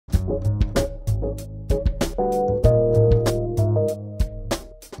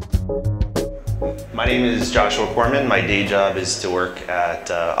name is Joshua Corman. My day job is to work at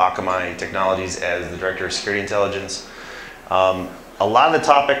Akamai Technologies as the Director of Security Intelligence. A lot of the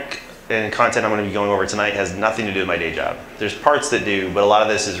topic and content I'm going to be going over tonight has nothing to do with my day job. There's parts that do, but a lot of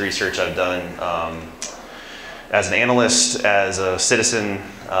this is research I've done as an analyst, as a citizen,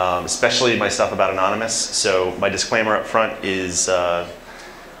 especially my stuff about Anonymous. So my disclaimer up front is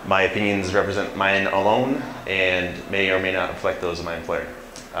my opinions represent mine alone and may or may not reflect those of my employer.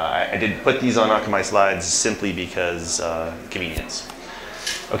 I did put these on Akamai slides simply because convenience.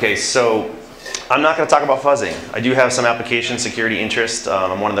 Okay, so I'm not going to talk about fuzzing. I do have some application security interest.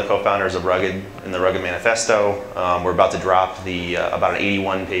 I'm one of the co-founders of Rugged and the Rugged Manifesto. We're about to drop the about an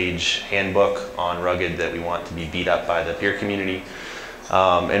 81-page handbook on Rugged that we want to be beat up by the peer community.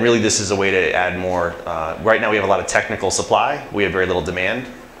 And really this is a way to add more. Right now we have a lot of technical supply. We have very little demand.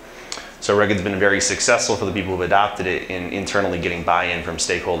 So Rugged's been very successful for the people who've adopted it in internally getting buy-in from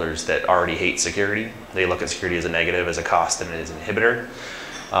stakeholders that already hate security. They look at security as a negative, as a cost, and as an inhibitor.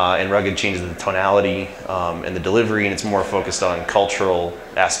 And Rugged changes the tonality and the delivery, and it's more focused on cultural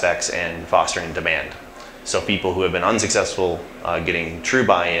aspects and fostering demand. So people who have been unsuccessful getting true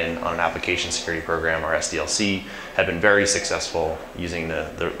buy-in on an application security program or SDLC have been very successful using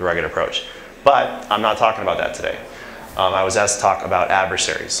the Rugged approach. But I'm not talking about that today. I was asked to talk about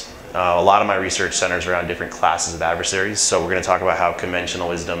adversaries. A lot of my research centers around different classes of adversaries, so we're going to talk about how conventional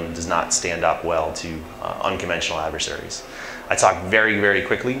wisdom does not stand up well to unconventional adversaries. I talk very, very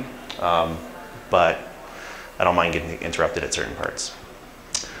quickly, but I don't mind getting interrupted at certain parts.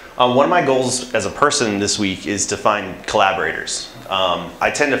 One of my goals as a person this week is to find collaborators. I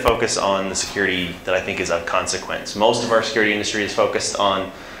tend to focus on the security that I think is of consequence. Most of our security industry is focused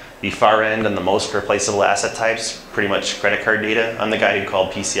on the far end and the most replaceable asset types, pretty much credit card data. I'm the guy who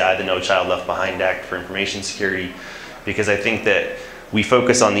called PCI the No Child Left Behind Act for information security, because I think that we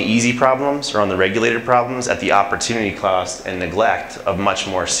focus on the easy problems or on the regulated problems at the opportunity cost and neglect of much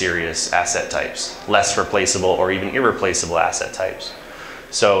more serious asset types, less replaceable or even irreplaceable asset types.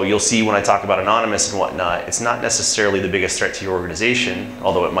 So you'll see when I talk about Anonymous and whatnot, it's not necessarily the biggest threat to your organization,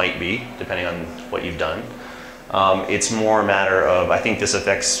 although it might be, depending on what you've done. It's more a matter of, I think this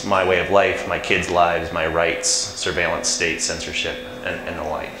affects my way of life, my kids' lives, my rights, surveillance state, censorship, and the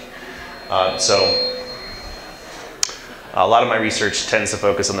like. So a lot of my research tends to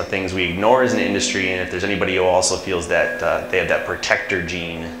focus on the things we ignore as an industry, and if there's anybody who also feels that they have that protector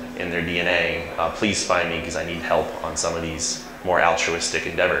gene in their DNA, please find me, because I need help on some of these more altruistic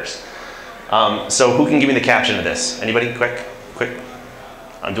endeavors. So who can give me the caption of this? Anybody? Quick?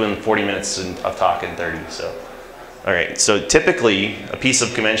 I'm doing 40 minutes of talk in 30, so. All right, so typically a piece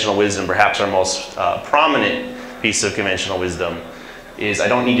of conventional wisdom, perhaps our most prominent piece of conventional wisdom, is I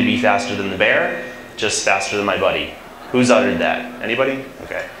don't need to be faster than the bear, just faster than my buddy. Who's uttered that? Anybody?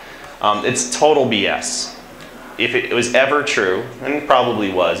 Okay. It's total BS. If it was ever true, and it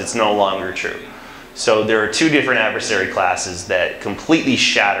probably was, it's no longer true. So there are two different adversary classes that completely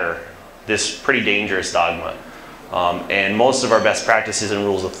shatter this pretty dangerous dogma. And most of our best practices and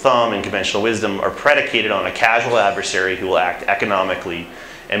rules of thumb and conventional wisdom are predicated on a casual adversary who will act economically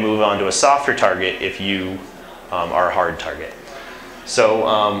and move on to a softer target if you are a hard target. So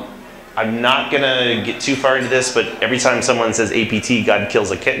I'm not going to get too far into this, but every time someone says APT, God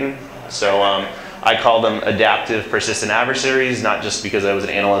kills a kitten. So I call them adaptive persistent adversaries, not just because I was an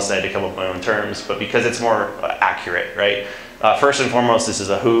analyst and I had to come up with my own terms, but because it's more accurate, right? First and foremost, this is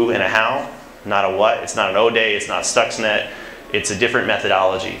a who and a how. Not a what, it's not an O-Day, it's not Stuxnet, it's a different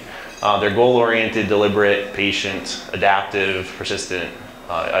methodology. They're goal-oriented, deliberate, patient, adaptive, persistent,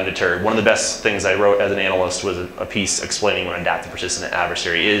 undeterred. One of the best things I wrote as an analyst was a piece explaining what an adaptive persistent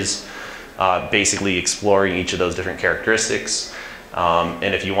adversary is, basically exploring each of those different characteristics.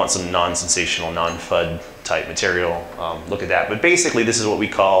 And if you want some non-sensational, non-FUD type material, look at that. But basically this is what we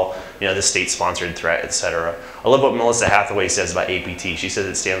call, the state-sponsored threat, etc. I love what Melissa Hathaway says about APT. She says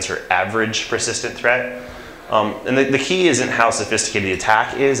it stands for average persistent threat. And the key isn't how sophisticated the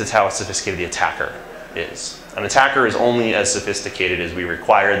attack is, it's how sophisticated the attacker is. An attacker is only as sophisticated as we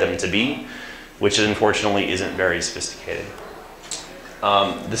require them to be, which unfortunately isn't very sophisticated.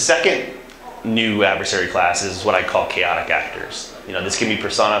 The second new adversary class is what I call chaotic actors. This can be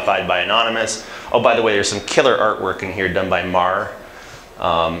personified by Anonymous. Oh, by the way, there's some killer artwork in here done by Mar.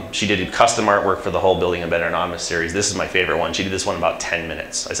 She did custom artwork for the whole Building a Better Anonymous series. This is my favorite one. She did this one in about 10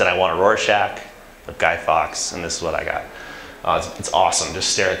 minutes. I said, I want a Rorschach of Guy Fawkes, and this is what I got. It's awesome. Just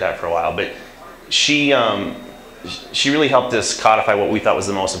stare at that for a while. But she really helped us codify what we thought was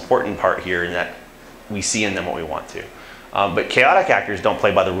the most important part here, in that we see in them what we want to. But chaotic actors don't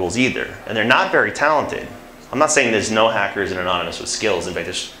play by the rules either, and they're not very talented. I'm not saying there's no hackers in Anonymous with skills. In fact,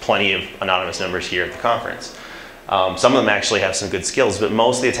 there's plenty of anonymous members here at the conference. Some of them actually have some good skills, but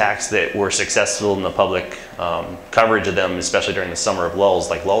most of the attacks that were successful in the public coverage of them, especially during the summer of lulls,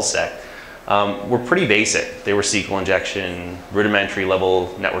 like LulzSec, were pretty basic. They were SQL injection, rudimentary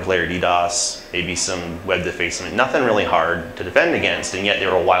level network layer DDoS, maybe some web defacement, nothing really hard to defend against, and yet they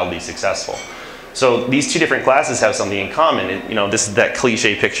were wildly successful. So these two different classes have something in common. This is that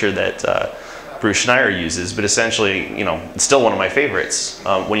cliche picture that Bruce Schneier uses, but essentially, it's still one of my favorites.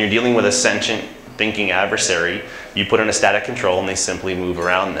 When you're dealing with a sentient thinking adversary, you put in a static control and they simply move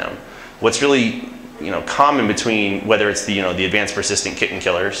around them. What's really common between whether it's the advanced persistent kitten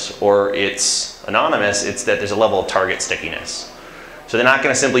killers or it's anonymous, it's that there's a level of target stickiness. So they're not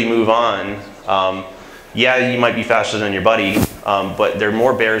going to simply move on. Yeah, you might be faster than your buddy, but they're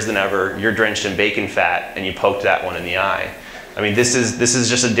more bears than ever. You're drenched in bacon fat and you poked that one in the eye. I mean, this is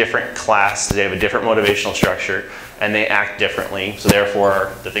just a different class. They have a different motivational structure and they act differently. So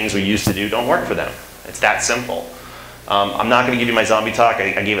therefore, the things we used to do don't work for them. It's that simple. I'm not going to give you my zombie talk.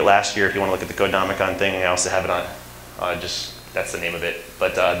 I gave it last year if you want to look at the CodenomiCON thing. I also have it on, that's the name of it.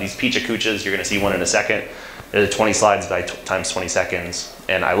 But these Picha-Kuchas, you're going to see one in a second. They're 20 slides by times 20 seconds.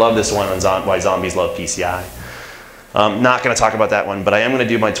 And I love this one on why zombies love PCI. Not going to talk about that one, but I am going to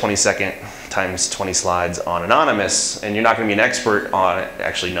do my 20-second times 20 slides on Anonymous. And you're not going to be an expert on it.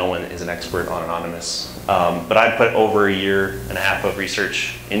 Actually, no one is an expert on Anonymous. But I put over 1.5 years of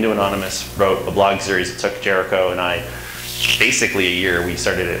research into Anonymous, wrote a blog series. It took Jericho and I basically a year. We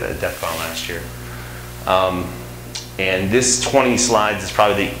started it at DEF CON last year. And this 20 slides is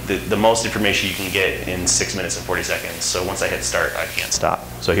probably the most information you can get in 6 minutes and 40 seconds. So once I hit start, I can't stop.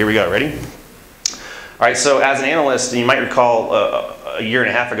 So here we go. Ready? All right, so as an analyst, you might recall a 1.5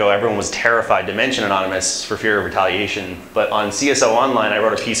 years ago, everyone was terrified to mention Anonymous for fear of retaliation. But on CSO Online, I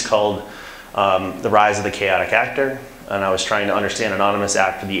wrote a piece called The Rise of the Chaotic Actor. And I was trying to understand Anonymous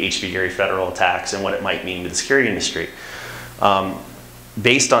after the H.B. Gary federal attacks and what it might mean to the security industry.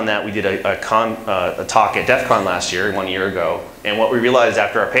 Based on that, we did a talk at DEF CON last year, 1 year ago. And what we realized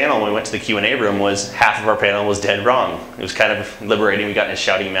after our panel, when we went to the Q&A room, was half of our panel was dead wrong. It was kind of liberating. We got in a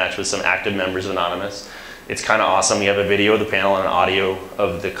shouting match with some active members of Anonymous. It's kind of awesome. We have a video of the panel and an audio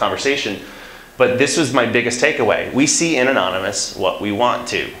of the conversation. But this was my biggest takeaway. We see in Anonymous what we want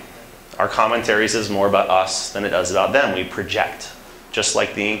to. Our commentary says more about us than it does about them. We project, just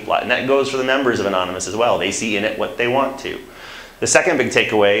like the Inkblot. And that goes for the members of Anonymous as well. They see in it what they want to. The second big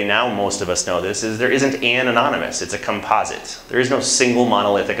takeaway, now most of us know this, is there isn't an Anonymous. It's a composite. There is no single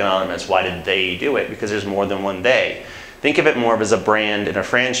monolithic Anonymous. Why did they do it? Because there's more than one they. Think of it more of as a brand and a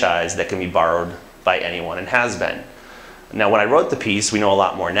franchise that can be borrowed by anyone and has been. Now, when I wrote the piece, we know a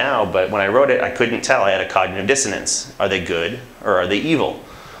lot more now, but when I wrote it, I couldn't tell. I had a cognitive dissonance. Are they good or are they evil?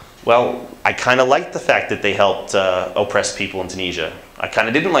 Well, I kind of liked the fact that they helped oppress people in Tunisia. I kind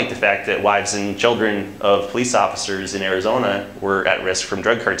of didn't like the fact that wives and children of police officers in Arizona were at risk from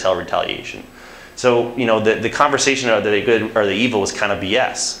drug cartel retaliation. So, the conversation of are they good or are they evil was kind of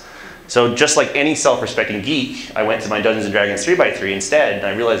BS. So just like any self-respecting geek, I went to my Dungeons & Dragons 3x3 instead, and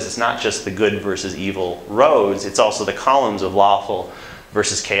I realized it's not just the good versus evil rows, it's also the columns of lawful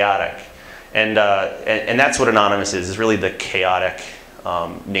versus chaotic. And that's what Anonymous is really the chaotic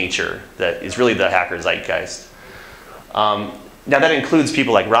nature that is really the hacker zeitgeist. Now that includes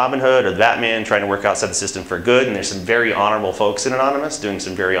people like Robin Hood or the Batman trying to work outside the system for good, and there's some very honorable folks in Anonymous doing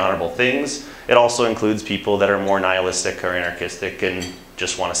some very honorable things. It also includes people that are more nihilistic or anarchistic and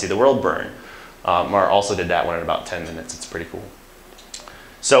just want to see the world burn. Mar also did that one in about 10 minutes. It's pretty cool.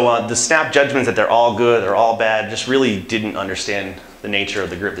 So the snap judgments that they're all good, they're all bad, just really didn't understand the nature of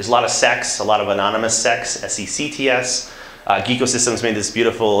the group. There's a lot of sects, a lot of anonymous sects, S-E-C-T-S. Geekosystems made this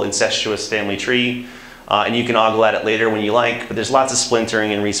beautiful incestuous family tree. And you can ogle at it later when you like, but there's lots of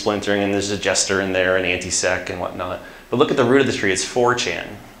splintering and resplintering, and there's a jester in there, and anti-sec and whatnot. But look at the root of the tree, it's 4chan.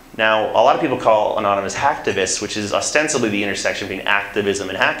 Now, a lot of people call Anonymous hacktivists, which is ostensibly the intersection between activism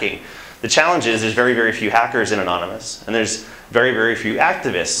and hacking. The challenge is there's very, very few hackers in Anonymous, and there's very, very few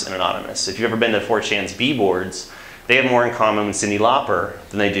activists in Anonymous. If you've ever been to 4chan's B-boards, they have more in common with Cyndi Lauper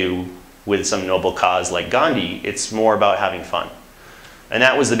than they do with some noble cause like Gandhi. It's more about having fun. And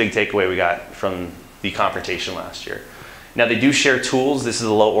that was the big takeaway we got from the confrontation last year. Now they do share tools. This is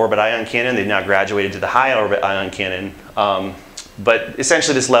a low orbit ion cannon. They've now graduated to the high orbit ion cannon. But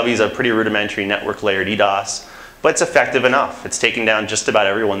essentially this levies a pretty rudimentary network layer DDoS, but it's effective enough. It's taking down just about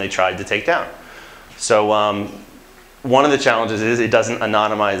everyone they tried to take down. So one of the challenges is it doesn't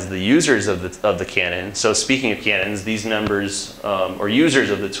anonymize the users of the cannon. So speaking of cannons, these members or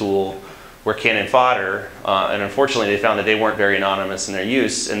users of the tool were cannon fodder, and unfortunately they found that they weren't very anonymous in their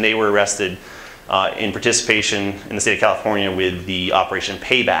use, and they were arrested in participation in the state of California with the Operation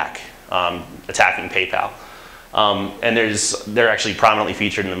Payback, attacking PayPal. And they're actually prominently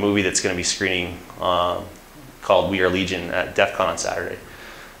featured in the movie that's going to be screening called We Are Legion at DEF CON on Saturday.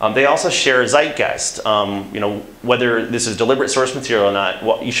 They also share a zeitgeist. You know, whether this is deliberate source material or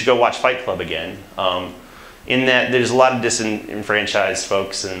not, you should go watch Fight Club again. In that there's a lot of disenfranchised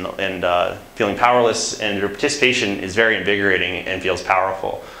folks and feeling powerless, and their participation is very invigorating and feels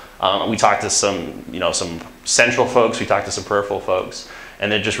powerful. We talked to some central folks, we talked to some peripheral folks,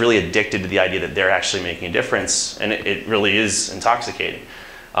 and they're just really addicted to the idea that they're actually making a difference, and it really is intoxicating.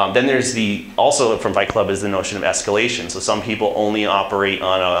 Then there's also from Fight Club is the notion of escalation. So some people only operate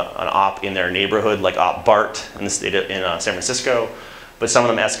on an op in their neighborhood, like Op Bart in the state in San Francisco, but some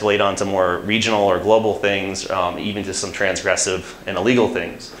of them escalate onto more regional or global things, even to some transgressive and illegal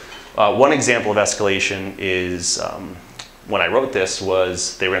things. One example of escalation is, when I wrote this,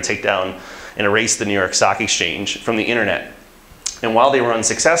 was they were going to take down and erase the New York Stock Exchange from the internet. And while they were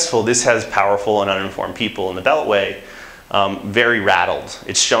unsuccessful, this has powerful and uninformed people in the Beltway very rattled.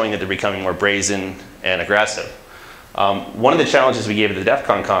 It's showing that they're becoming more brazen and aggressive. One of the challenges we gave at the DEF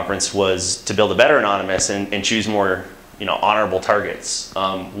CON conference was to build a better Anonymous and choose more honorable targets.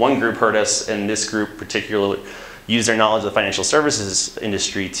 One group heard us, and this group particularly used their knowledge of the financial services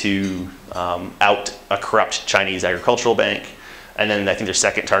industry to out a corrupt Chinese agricultural bank. And then I think their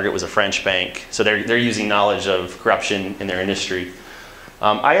second target was a French bank. So they're using knowledge of corruption in their industry.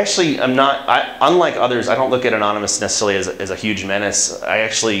 I actually am not, unlike others, I don't look at Anonymous necessarily as a huge menace. I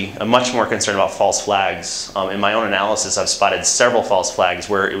actually am much more concerned about false flags. In my own analysis, I've spotted several false flags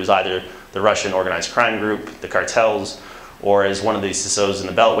where it was either the Russian organized crime group, the cartels, or as one of these CISOs in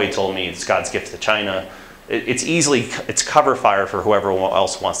the Beltway told me, it's God's gift to China. It's cover fire for whoever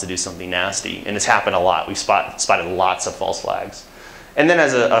else wants to do something nasty, and it's happened a lot. We've spotted lots of false flags. And then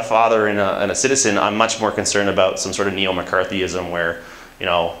as a father and a citizen, I'm much more concerned about some sort of neo-McCarthyism where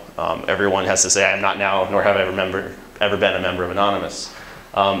everyone has to say, I am not now, nor have I ever been a member of Anonymous.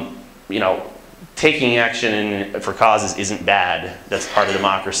 Taking action for causes isn't bad. That's part of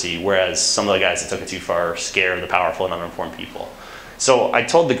democracy, whereas some of the guys that took it too far scare the powerful and uninformed people. So I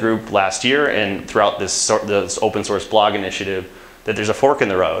told the group last year and throughout this open source blog initiative that there's a fork in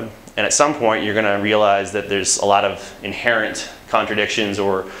the road, and at some point you're going to realize that there's a lot of inherent contradictions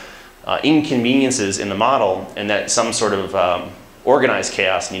or inconveniences in the model, and that some sort of organized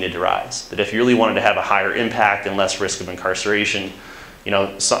chaos needed to rise. That if you really wanted to have a higher impact and less risk of incarceration,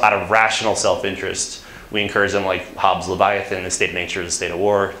 out of rational self-interest, we encourage them like Hobbes' Leviathan, The State of Nature is the State of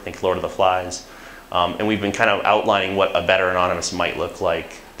War, think Lord of the Flies. And we've been kind of outlining what a better Anonymous might look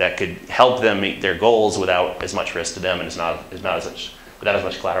like that could help them meet their goals without as much risk to them and without as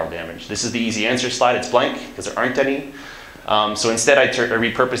much collateral damage. This is the easy answer slide. It's blank because there aren't any. So instead I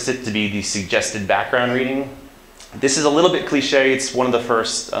repurposed it to be the suggested background reading. This is a little bit cliche. It's one of the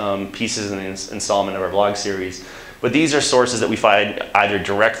first pieces in the installment of our blog series. But these are sources that we find either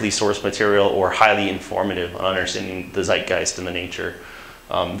directly sourced material or highly informative on understanding the zeitgeist and the nature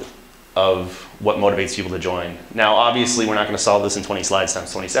of what motivates people to join. Now, obviously, we're not going to solve this in 20 slides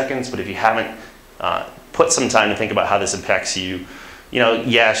times 20 seconds, but if you haven't put some time to think about how this impacts you,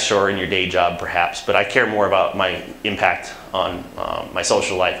 yeah, sure, in your day job perhaps, but I care more about my impact on my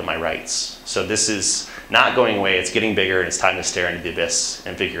social life and my rights. So this is not going away, it's getting bigger, and it's time to stare into the abyss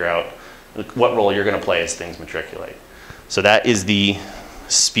and figure out what role you're going to play as things matriculate. So that is the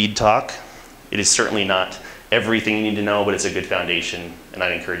speed talk. It is certainly not everything you need to know, but it's a good foundation, and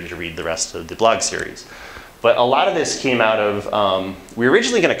I'd encourage you to read the rest of the blog series. But a lot of this came out of, we were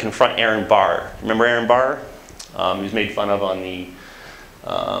originally going to confront Aaron Barr. Remember Aaron Barr? He was made fun of on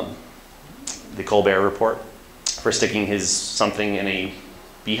the Colbert Report for sticking his something in a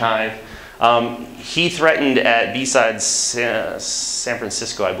beehive. He threatened at B-Sides San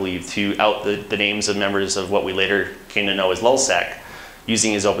Francisco, I believe, to out the names of members of what we later came to know as LulzSec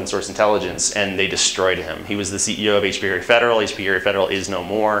using his open source intelligence, and they destroyed him. He was the CEO of HPA Federal. HPA Federal is no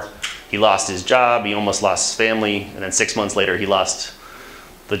more. He lost his job, he almost lost his family, and then 6 months later he lost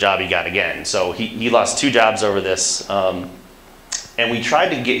the job he got again. So he lost 2 jobs over this. And we tried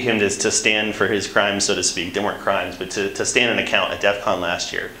to get him to stand for his crimes, so to speak. They weren't crimes, but to stand an account at DEF CON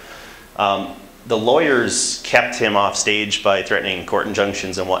last year. The lawyers kept him off stage by threatening court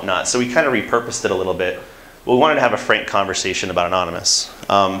injunctions and whatnot, so we kind of repurposed it a little bit. We wanted to have a frank conversation about Anonymous.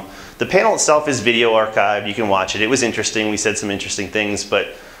 The panel itself is video archived. You can watch it. It was interesting. We said some interesting things, but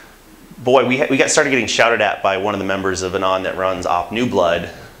boy, we started getting shouted at by one of the members of Anon that runs Op New Blood,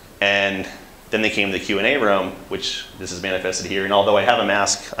 and then they came to the Q&A room, which this is manifested here, and although I have a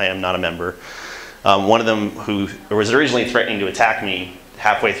mask, I am not a member. One of them who was originally threatening to attack me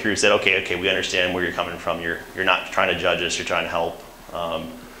halfway through said, okay, we understand where you're coming from. You're not trying to judge us, you're trying to help.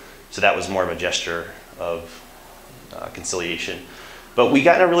 So that was more of a gesture of conciliation. But we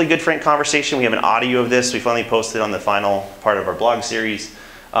got in a really good, frank conversation. We have an audio of this. We finally posted on the final part of our blog series.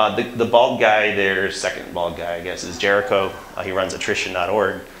 The bald guy there, second bald guy, I guess, is Jericho. He runs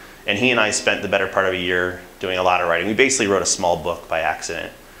attrition.org. And he and I spent the better part of a year doing a lot of writing. We basically wrote a small book by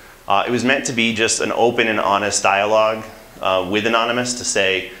accident. It was meant to be just an open and honest dialogue with Anonymous to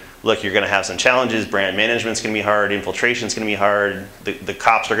say, look, you're going to have some challenges. Brand management's going to be hard. Infiltration's going to be hard. The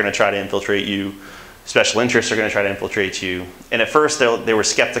cops are going to try to infiltrate you. Special interests are going to try to infiltrate you. And at first they were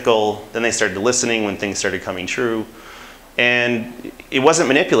skeptical. Then they started listening when things started coming true. And it wasn't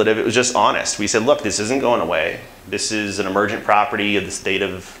manipulative. It was just honest. We said, look, this isn't going away. This is an emergent property of the state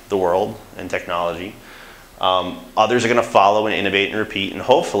of the world and technology. Others are going to follow and innovate and repeat. And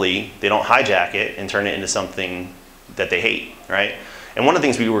hopefully they don't hijack it and turn it into something that they hate, right? And one of the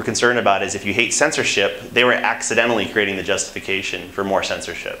things we were concerned about is if you hate censorship, they were accidentally creating the justification for more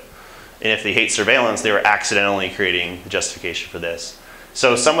censorship. And if they hate surveillance, they were accidentally creating the justification for this.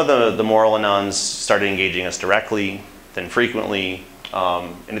 So some of the moral anons started engaging us directly, then frequently,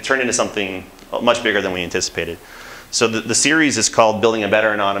 and it turned into something much bigger than we anticipated. So the series is called Building a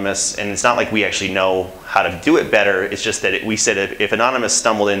Better Anonymous, and it's not like we actually know how to do it better. It's just that we said if Anonymous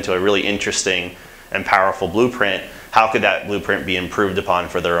stumbled into a really interesting and powerful blueprint, how could that blueprint be improved upon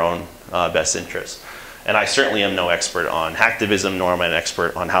for their own best interests? And I certainly am no expert on hacktivism, nor am I an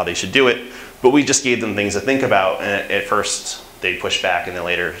expert on how they should do it, but we just gave them things to think about, and at first they pushed back, and then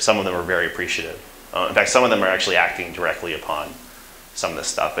later some of them were very appreciative. In fact, some of them are actually acting directly upon some of this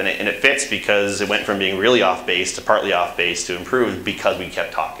stuff, and it fits because it went from being really off base to partly off base to improved because we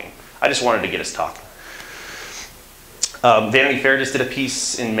kept talking. I just wanted to get us talking. Vanity Fair just did a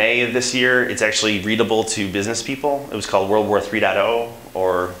piece in May of this year. It's actually readable to business people. It was called World War 3.0,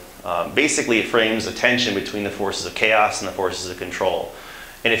 or basically it frames the tension between the forces of chaos and the forces of control.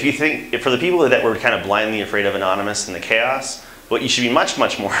 And if you think, for the people that were kind of blindly afraid of Anonymous and the chaos, what you should be much,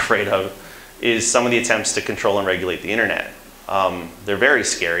 much more afraid of is some of the attempts to control and regulate the internet. They're very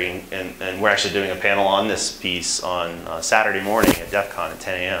scary, and we're actually doing a panel on this piece on Saturday morning at DEF CON at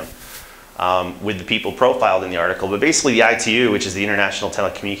 10 a.m. With the people profiled in the article. But basically the ITU, which is the International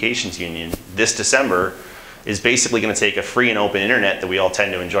Telecommunications Union, this December is basically going to take a free and open internet that we all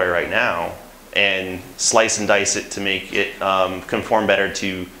tend to enjoy right now and slice and dice it to make it conform better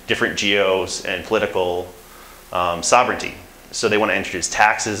to different geos and political sovereignty. So they want to introduce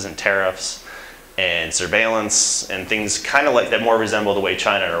taxes and tariffs and surveillance and things kind of like that more resemble the way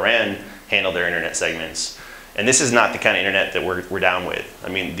China and Iran handle their internet segments. And this is not the kind of internet that we're down with. I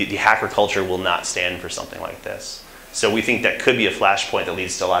mean, the hacker culture will not stand for something like this. So we think that could be a flashpoint that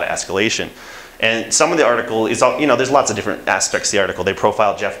leads to a lot of escalation. And some of the article is, there's lots of different aspects to the article. They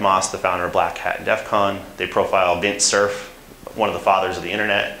profile Jeff Moss, the founder of Black Hat and DEF CON. They profile Vint Cerf, one of the fathers of the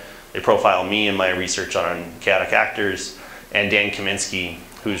internet. They profile me and my research on chaotic actors, and Dan Kaminsky,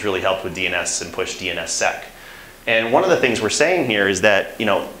 who's really helped with DNS and pushed DNSSEC. And one of the things we're saying here is that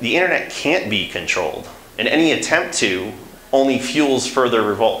the internet can't be controlled, and any attempt to only fuels further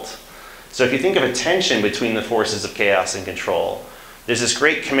revolt. So if you think of a tension between the forces of chaos and control, there's this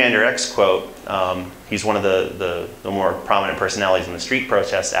great Commander X quote. He's one of the more prominent personalities in the street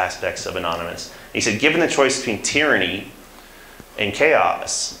protest aspects of Anonymous. He said, given the choice between tyranny and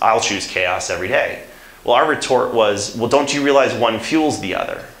chaos, I'll choose chaos every day. Well, our retort was, well, don't you realize one fuels the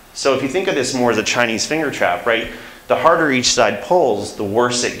other? So if you think of this more as a Chinese finger trap, right? The harder each side pulls, the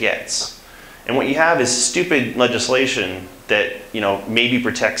worse it gets. And what you have is stupid legislation that maybe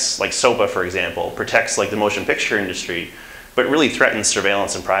protects, like SOPA, for example, protects like the motion picture industry, but really threatens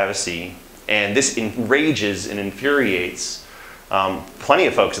surveillance and privacy. And this enrages and infuriates plenty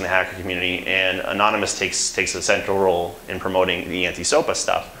of folks in the hacker community, and Anonymous takes a central role in promoting the anti-SOPA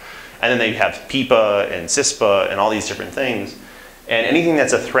stuff. And then they have PIPA and CISPA and all these different things. And anything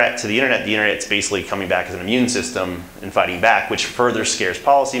that's a threat to the internet's basically coming back as an immune system and fighting back, which further scares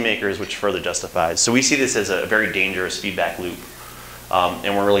policymakers, which further justifies. So we see this as a very dangerous feedback loop.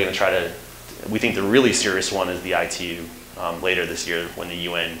 And we're really going to try to, we think the really serious one is the ITU later this year when the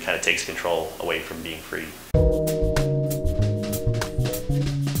UN kind of takes control away from being free.